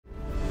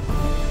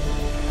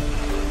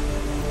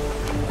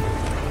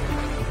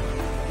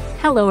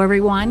Hello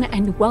everyone,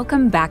 and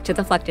welcome back to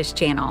the Fluctus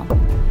channel.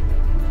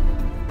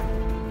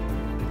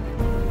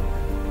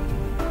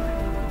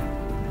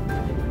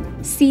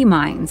 Sea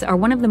mines are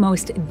one of the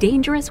most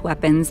dangerous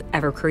weapons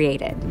ever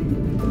created.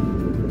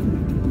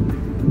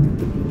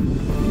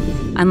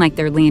 Unlike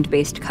their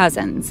land-based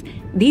cousins,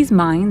 these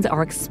mines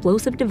are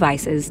explosive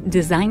devices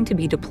designed to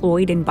be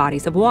deployed in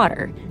bodies of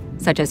water,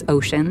 such as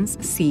oceans,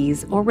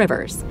 seas, or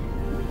rivers.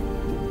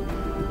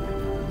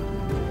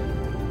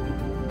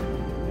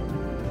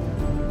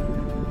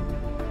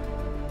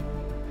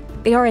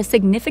 They are a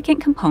significant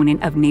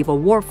component of naval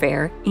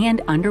warfare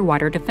and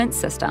underwater defense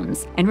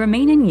systems and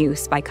remain in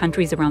use by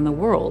countries around the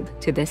world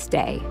to this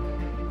day.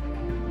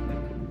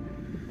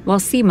 While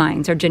sea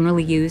mines are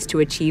generally used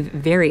to achieve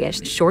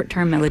various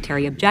short-term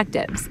military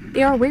objectives,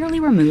 they are rarely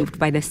removed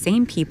by the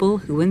same people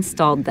who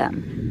installed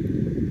them.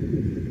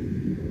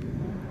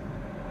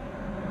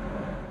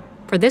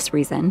 For this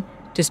reason,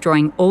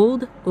 destroying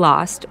old,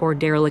 lost, or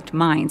derelict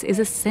mines is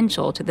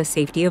essential to the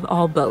safety of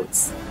all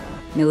boats,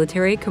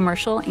 military,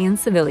 commercial, and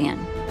civilian.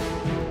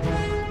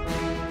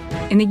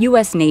 In the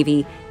U.S.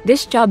 Navy,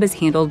 this job is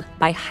handled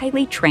by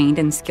highly trained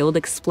and skilled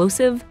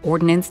explosive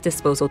ordnance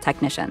disposal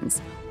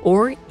technicians,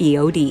 or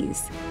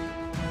EODs.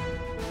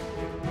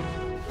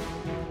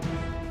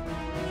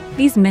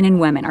 These men and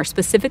women are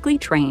specifically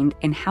trained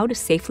in how to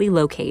safely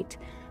locate,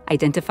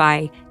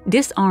 identify,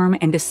 disarm,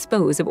 and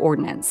dispose of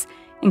ordnance,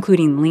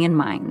 including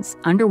landmines,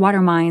 underwater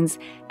mines,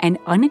 and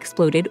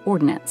unexploded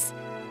ordnance.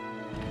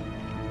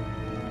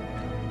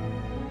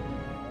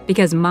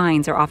 Because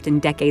mines are often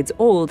decades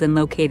old and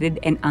located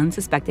in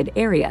unsuspected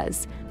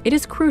areas, it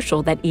is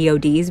crucial that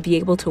EODs be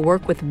able to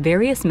work with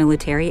various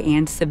military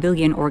and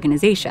civilian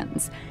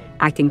organizations,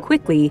 acting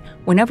quickly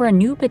whenever a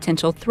new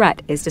potential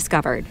threat is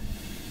discovered.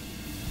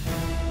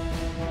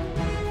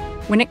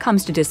 When it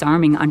comes to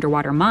disarming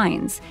underwater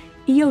mines,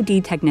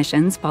 EOD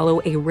technicians follow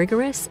a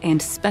rigorous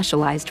and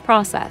specialized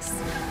process.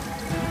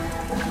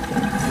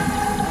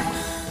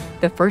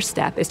 The first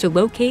step is to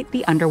locate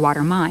the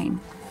underwater mine.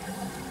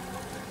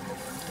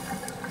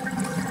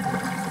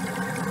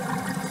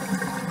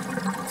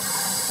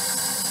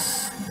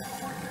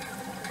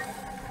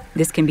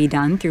 This can be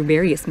done through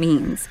various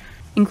means,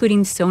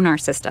 including sonar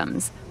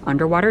systems,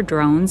 underwater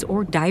drones,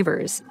 or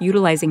divers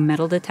utilizing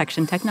metal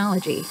detection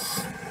technology.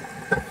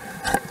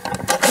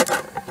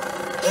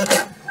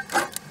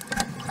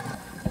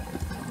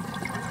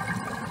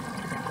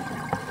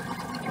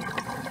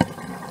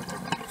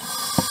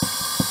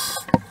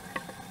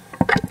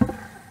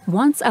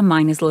 Once a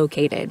mine is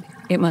located,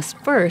 it must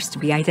first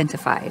be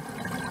identified.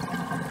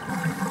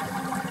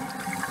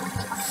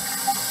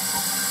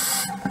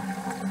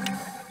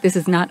 This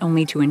is not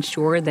only to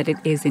ensure that it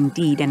is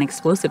indeed an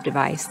explosive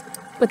device,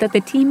 but that the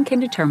team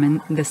can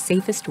determine the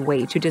safest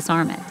way to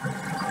disarm it.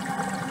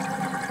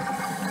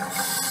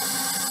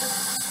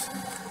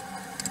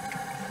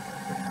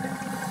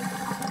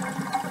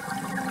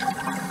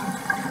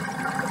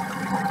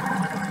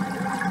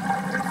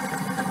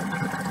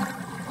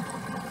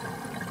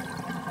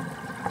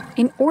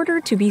 In order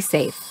to be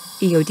safe,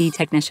 EOD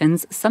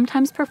technicians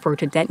sometimes prefer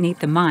to detonate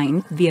the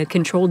mine via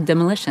controlled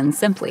demolition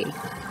simply.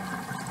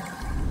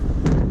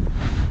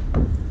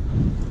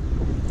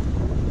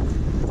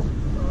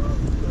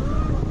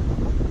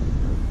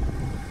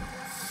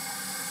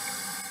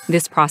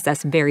 This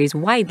process varies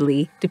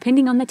widely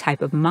depending on the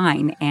type of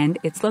mine and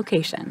its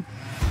location.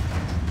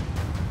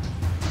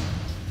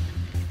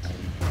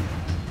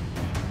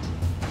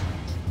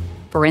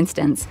 For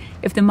instance,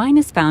 if the mine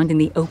is found in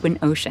the open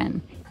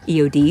ocean,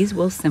 EODs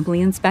will simply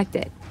inspect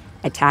it,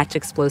 attach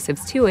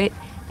explosives to it,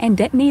 and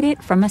detonate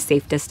it from a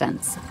safe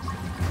distance.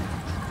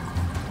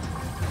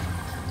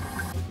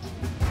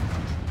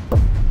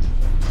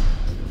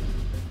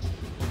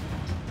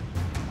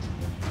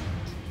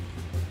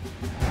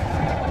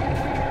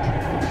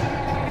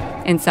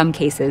 In some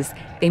cases,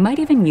 they might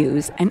even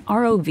use an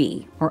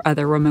ROV or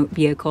other remote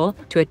vehicle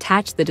to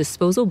attach the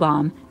disposal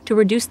bomb to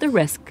reduce the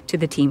risk to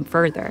the team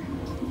further.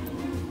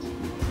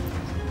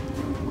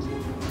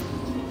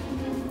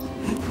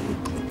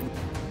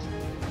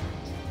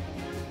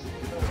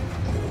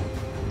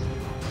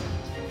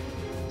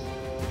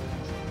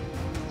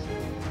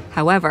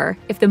 However,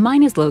 if the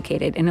mine is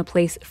located in a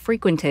place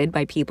frequented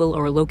by people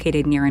or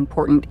located near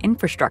important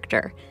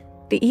infrastructure,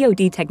 the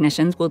EOD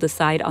technicians will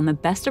decide on the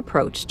best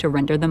approach to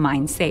render the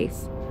mine safe.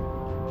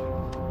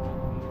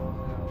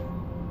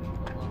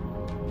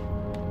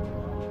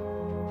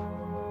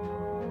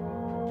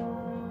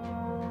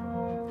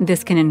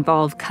 This can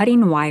involve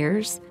cutting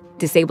wires,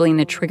 disabling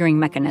the triggering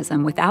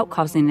mechanism without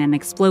causing an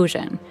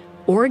explosion,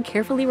 or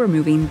carefully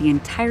removing the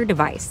entire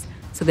device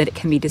so that it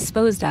can be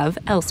disposed of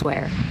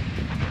elsewhere.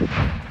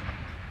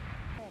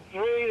 3,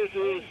 this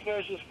is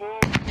Specialist 4.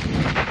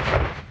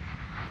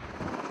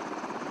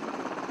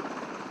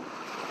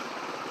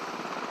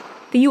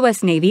 The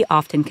U.S. Navy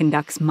often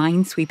conducts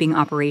mine-sweeping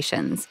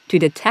operations to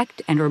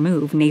detect and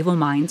remove naval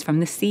mines from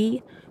the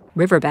sea,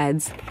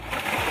 riverbeds,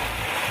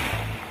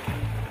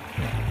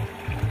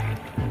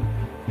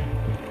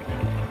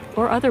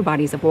 or other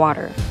bodies of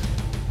water.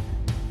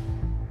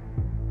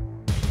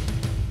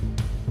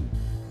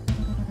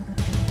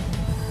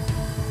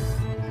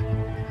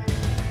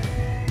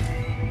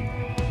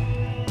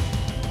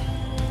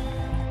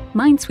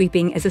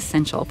 Minesweeping is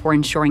essential for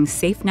ensuring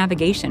safe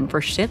navigation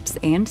for ships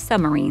and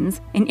submarines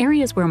in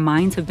areas where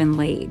mines have been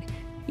laid,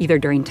 either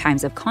during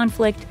times of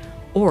conflict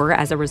or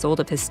as a result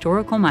of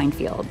historical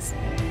minefields.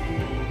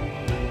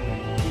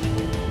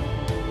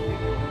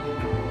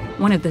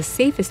 One of the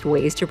safest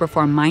ways to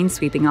perform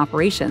minesweeping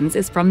operations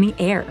is from the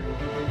air.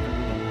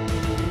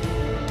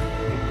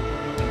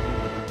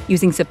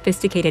 Using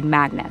sophisticated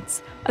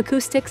magnets,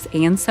 acoustics,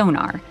 and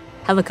sonar,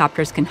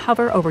 helicopters can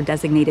hover over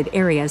designated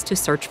areas to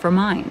search for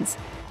mines,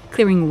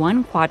 clearing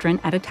one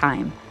quadrant at a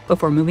time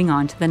before moving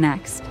on to the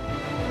next.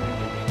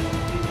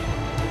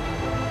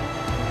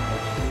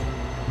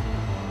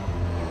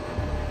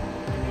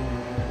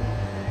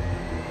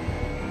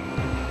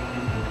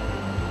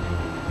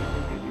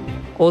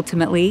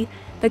 Ultimately,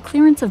 the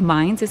clearance of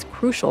mines is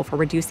crucial for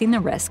reducing the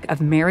risk of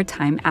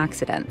maritime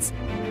accidents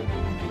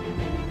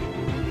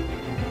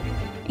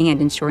and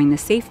ensuring the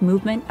safe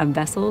movement of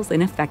vessels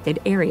in affected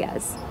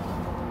areas.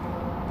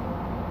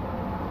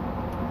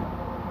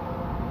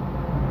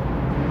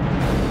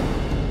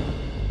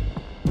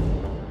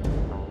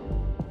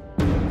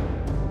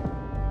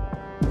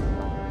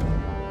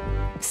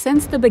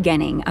 Since the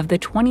beginning of the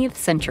 20th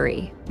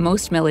century,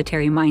 most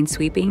military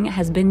minesweeping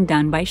has been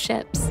done by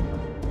ships.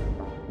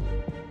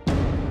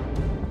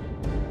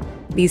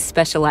 These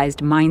specialized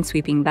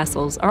minesweeping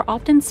vessels are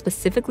often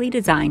specifically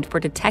designed for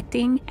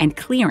detecting and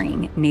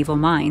clearing naval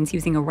mines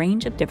using a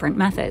range of different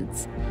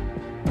methods.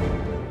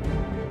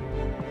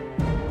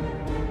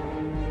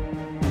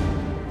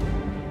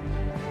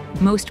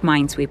 Most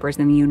minesweepers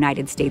in the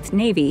United States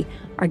Navy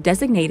are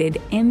designated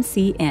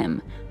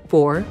MCM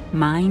for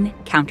Mine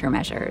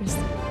Countermeasures.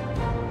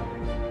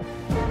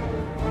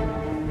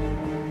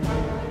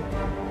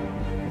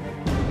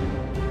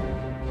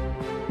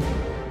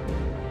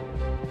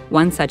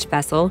 One such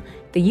vessel,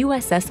 the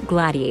USS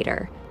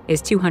Gladiator,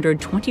 is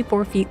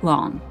 224 feet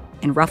long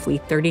and roughly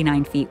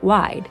 39 feet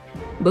wide,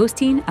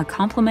 boasting a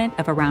complement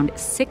of around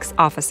 6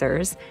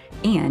 officers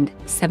and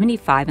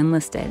 75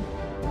 enlisted.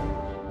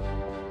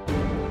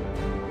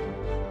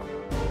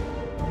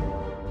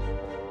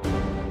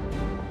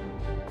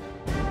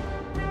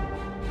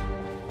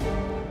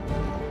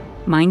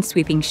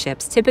 Minesweeping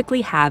ships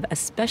typically have a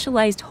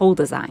specialized hull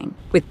design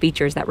with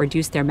features that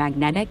reduce their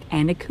magnetic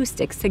and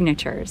acoustic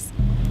signatures.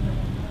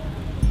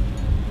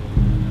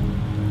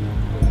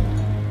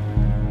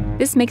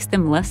 This makes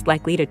them less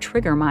likely to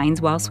trigger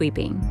mines while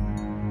sweeping.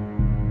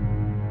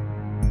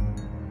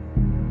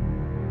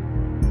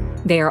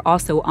 They are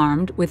also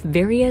armed with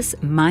various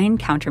mine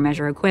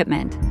countermeasure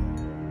equipment,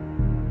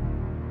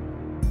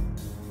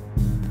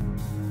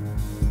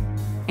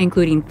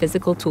 including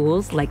physical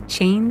tools like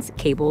chains,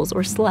 cables,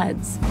 or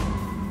sleds.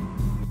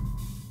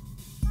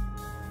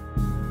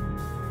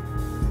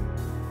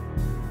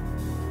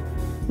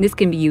 This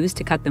can be used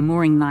to cut the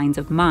mooring lines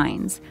of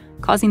mines,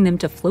 causing them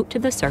to float to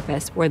the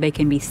surface where they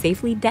can be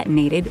safely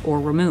detonated or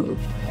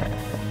removed.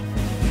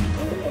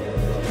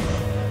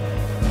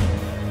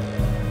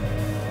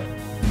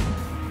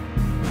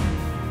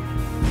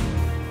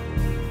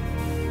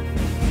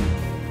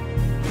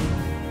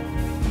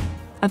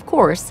 Of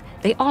course,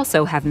 they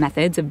also have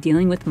methods of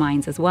dealing with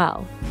mines as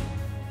well.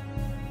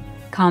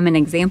 Common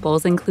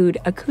examples include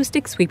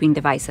acoustic sweeping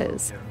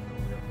devices,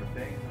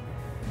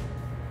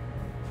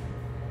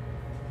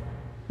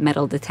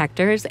 metal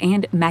detectors,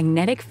 and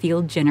magnetic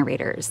field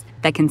generators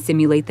that can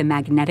simulate the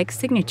magnetic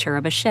signature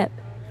of a ship,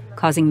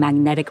 causing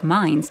magnetic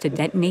mines to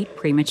detonate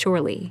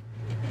prematurely.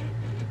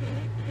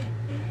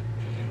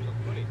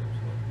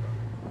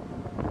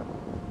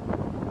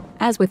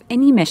 As with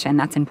any mission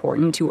that's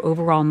important to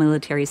overall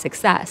military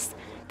success,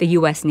 the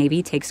U.S.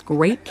 Navy takes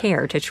great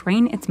care to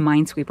train its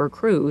minesweeper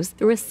crews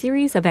through a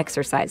series of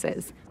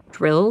exercises,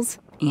 drills,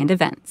 and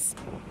events.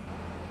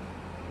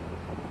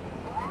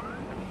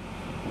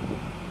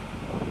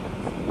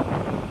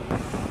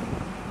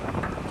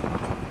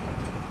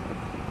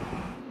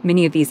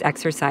 Many of these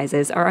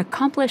exercises are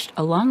accomplished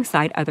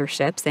alongside other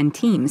ships and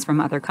teams from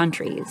other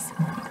countries.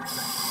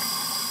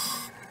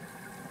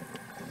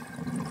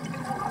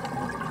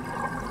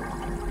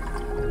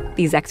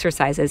 These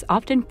exercises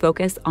often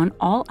focus on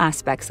all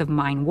aspects of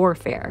mine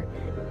warfare,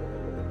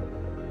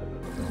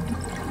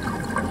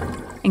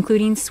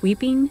 including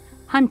sweeping,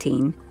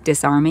 hunting,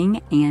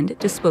 disarming, and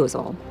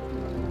disposal.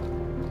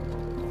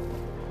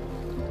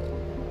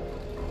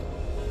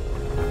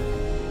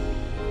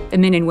 The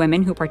men and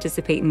women who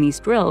participate in these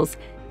drills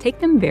take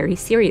them very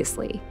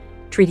seriously,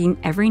 treating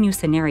every new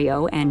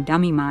scenario and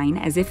dummy mine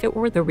as if it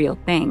were the real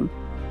thing.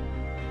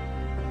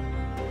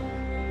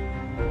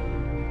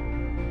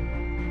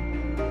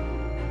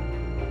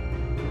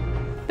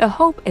 The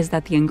hope is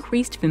that the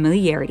increased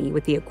familiarity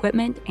with the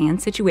equipment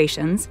and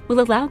situations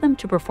will allow them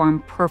to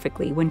perform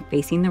perfectly when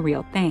facing the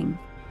real thing.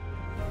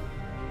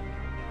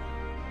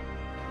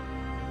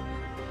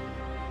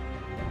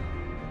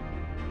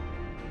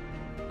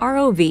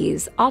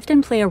 ROVs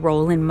often play a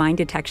role in mine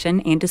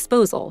detection and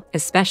disposal,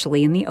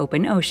 especially in the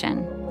open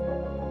ocean.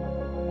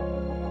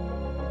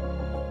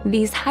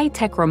 These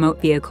high-tech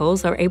remote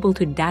vehicles are able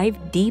to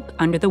dive deep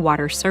under the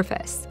water's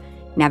surface,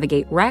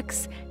 navigate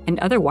wrecks, and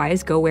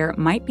otherwise go where it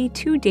might be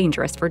too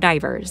dangerous for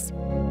divers.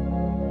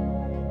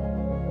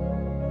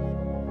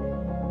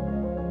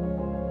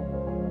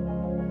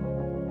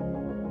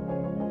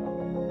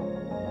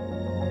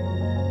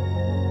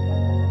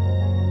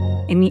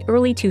 In the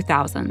early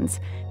 2000s,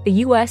 the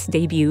U.S.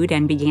 debuted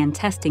and began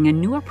testing a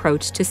new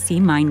approach to sea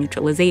mine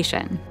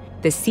neutralization,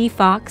 the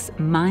CFOX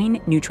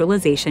Mine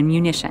Neutralization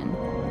Munition.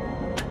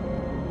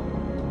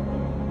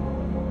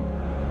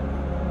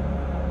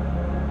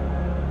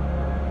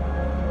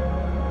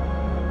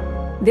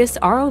 This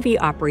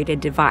ROV-operated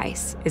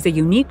device is a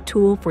unique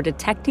tool for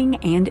detecting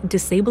and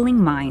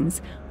disabling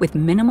mines with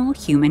minimal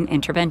human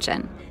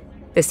intervention.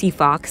 The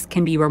CFOX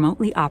can be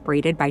remotely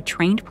operated by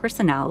trained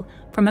personnel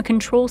from a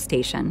control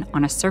station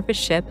on a surface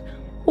ship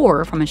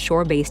or from a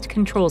shore-based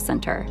control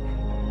center.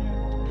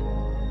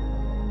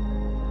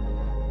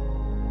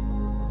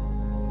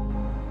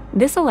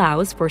 This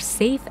allows for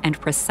safe and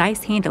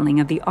precise handling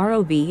of the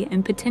ROV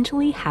in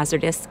potentially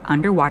hazardous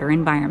underwater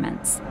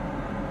environments.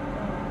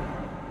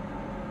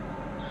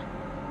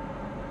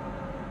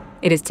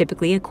 It is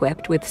typically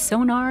equipped with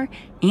sonar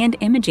and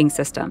imaging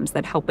systems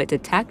that help it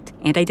detect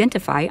and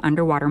identify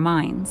underwater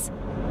mines.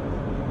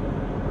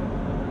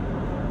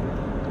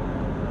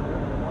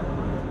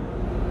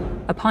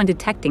 Upon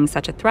detecting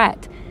such a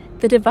threat,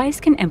 the device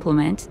can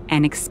implement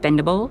an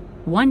expendable,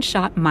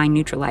 one-shot mine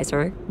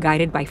neutralizer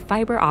guided by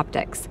fiber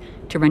optics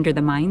to render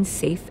the mine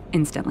safe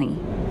instantly.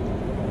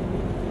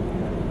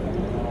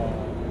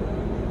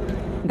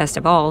 Best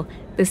of all,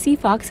 the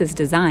CFOX is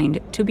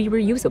designed to be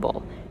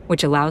reusable,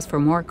 which allows for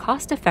more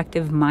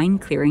cost-effective mine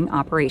clearing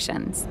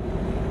operations.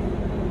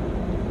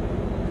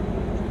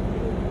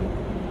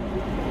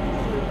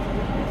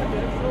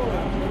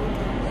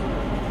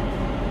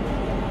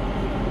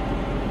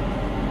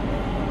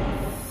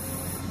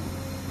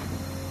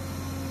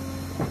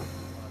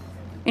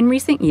 In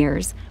recent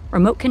years,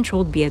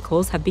 remote-controlled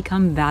vehicles have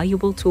become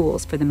valuable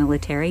tools for the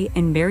military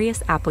in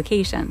various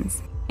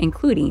applications,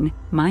 including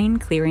mine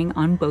clearing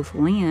on both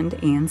land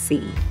and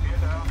sea.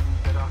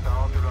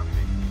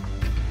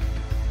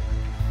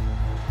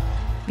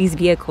 These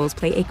vehicles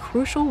play a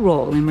crucial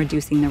role in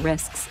reducing the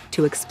risks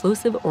to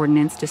explosive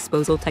ordnance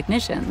disposal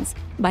technicians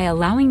by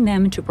allowing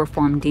them to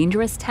perform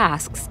dangerous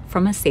tasks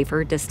from a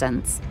safer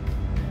distance.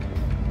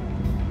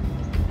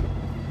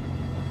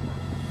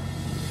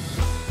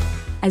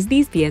 As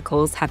these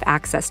vehicles have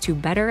access to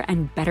better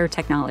and better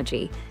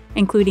technology,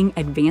 including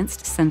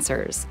advanced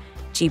sensors,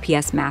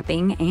 GPS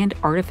mapping, and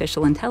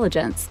artificial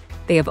intelligence,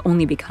 they have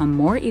only become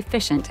more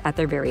efficient at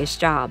their various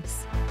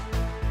jobs.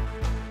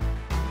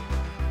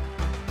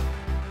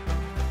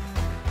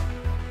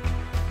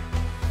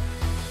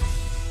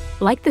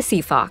 Like the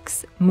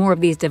CFOX, more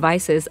of these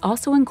devices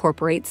also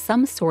incorporate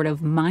some sort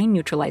of mine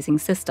neutralizing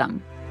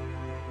system.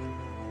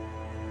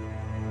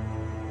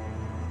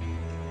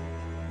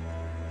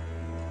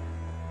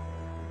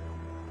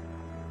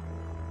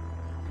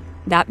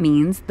 That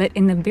means that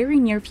in the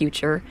very near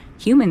future,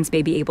 humans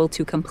may be able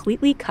to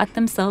completely cut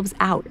themselves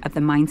out of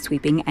the mine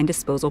sweeping and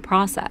disposal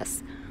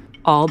process,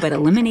 all but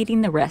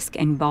eliminating the risk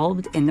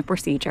involved in the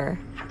procedure.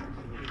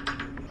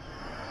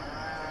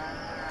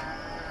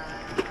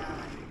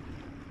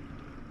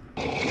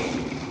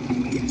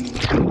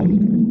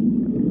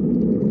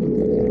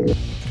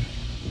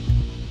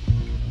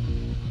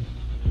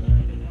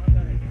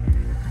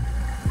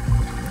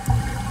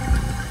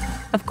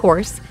 Of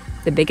course,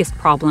 the biggest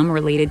problem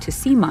related to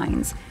sea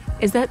mines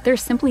is that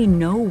there's simply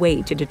no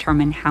way to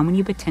determine how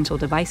many potential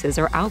devices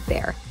are out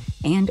there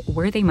and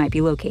where they might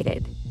be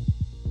located.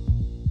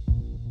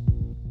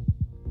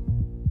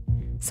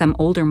 Some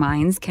older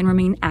mines can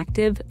remain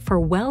active for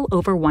well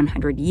over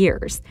 100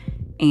 years,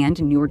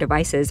 and newer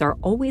devices are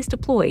always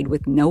deployed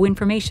with no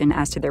information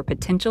as to their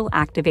potential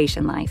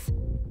activation life.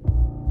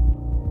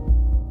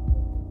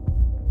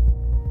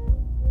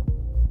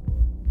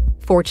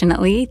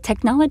 Fortunately,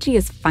 technology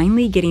is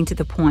finally getting to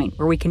the point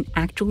where we can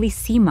actually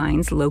see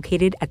mines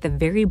located at the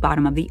very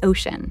bottom of the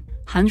ocean,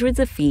 hundreds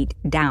of feet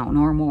down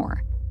or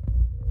more.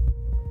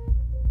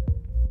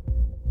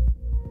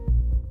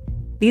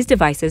 These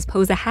devices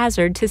pose a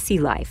hazard to sea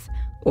life,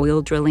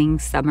 oil drilling,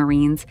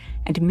 submarines,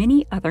 and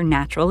many other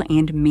natural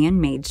and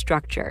man-made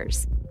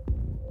structures.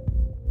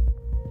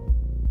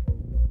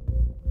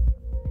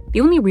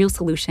 The only real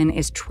solution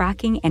is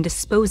tracking and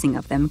disposing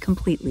of them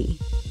completely.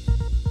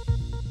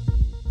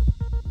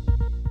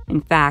 In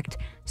fact,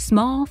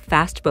 small,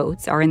 fast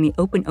boats are in the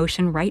open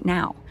ocean right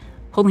now,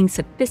 holding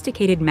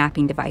sophisticated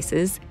mapping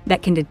devices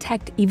that can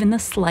detect even the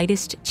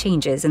slightest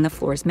changes in the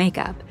floor's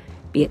makeup,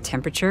 be it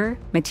temperature,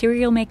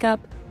 material makeup,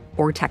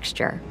 or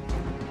texture.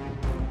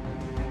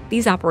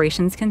 These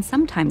operations can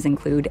sometimes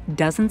include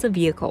dozens of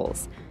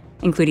vehicles,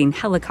 including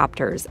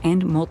helicopters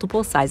and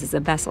multiple sizes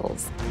of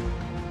vessels.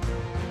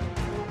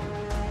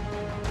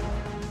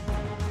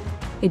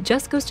 It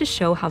just goes to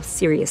show how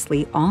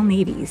seriously all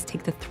navies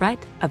take the threat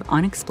of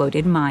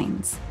unexploded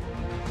mines.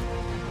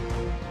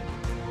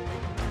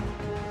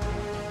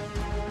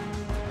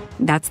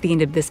 That's the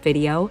end of this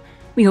video.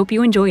 We hope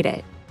you enjoyed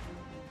it.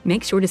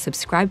 Make sure to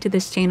subscribe to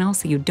this channel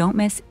so you don't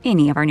miss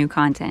any of our new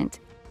content.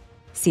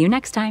 See you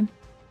next time!